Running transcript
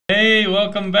Hey,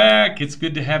 welcome back. It's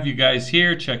good to have you guys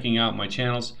here checking out my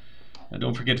channels.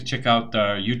 Don't forget to check out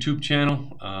our YouTube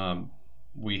channel.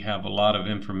 We have a lot of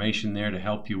information there to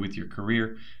help you with your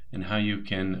career and how you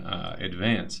can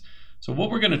advance. So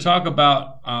what we're going to talk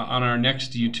about on our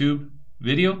next YouTube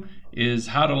video is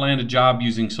how to land a job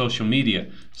using social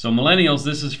media. So millennials,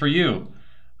 this is for you.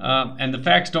 And the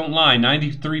facts don't lie.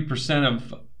 93%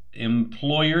 of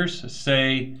employers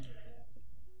say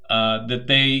that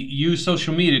they use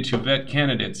social media to vet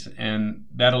candidates, and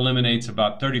that eliminates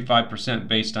about 35%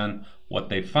 based on what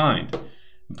they find.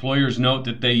 Employers note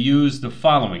that they use the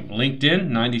following: LinkedIn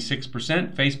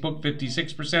 96%, Facebook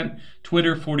 56%,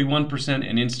 Twitter 41%,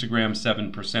 and Instagram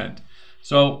 7%.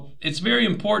 So it's very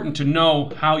important to know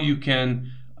how you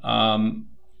can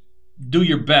do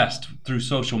your best through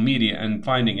social media and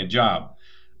finding a job.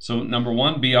 So number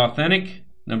one, be authentic.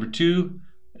 Number two,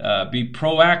 be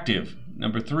proactive.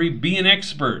 Number three, be an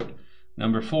expert.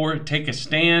 Number four, take a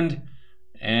stand,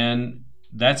 and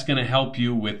that's going to help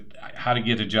you with how to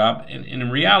get a job. And in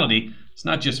reality, it's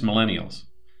not just millennials.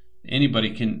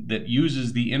 Anybody that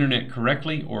uses the internet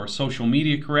correctly or social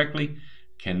media correctly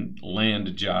can land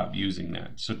a job using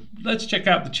that. So let's check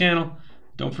out the channel.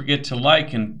 Don't forget to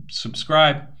like and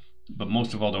subscribe, but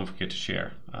most of all, don't forget to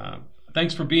share.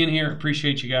 Thanks for being here.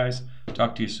 Appreciate you guys.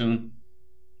 Talk to you soon.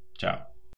 Ciao.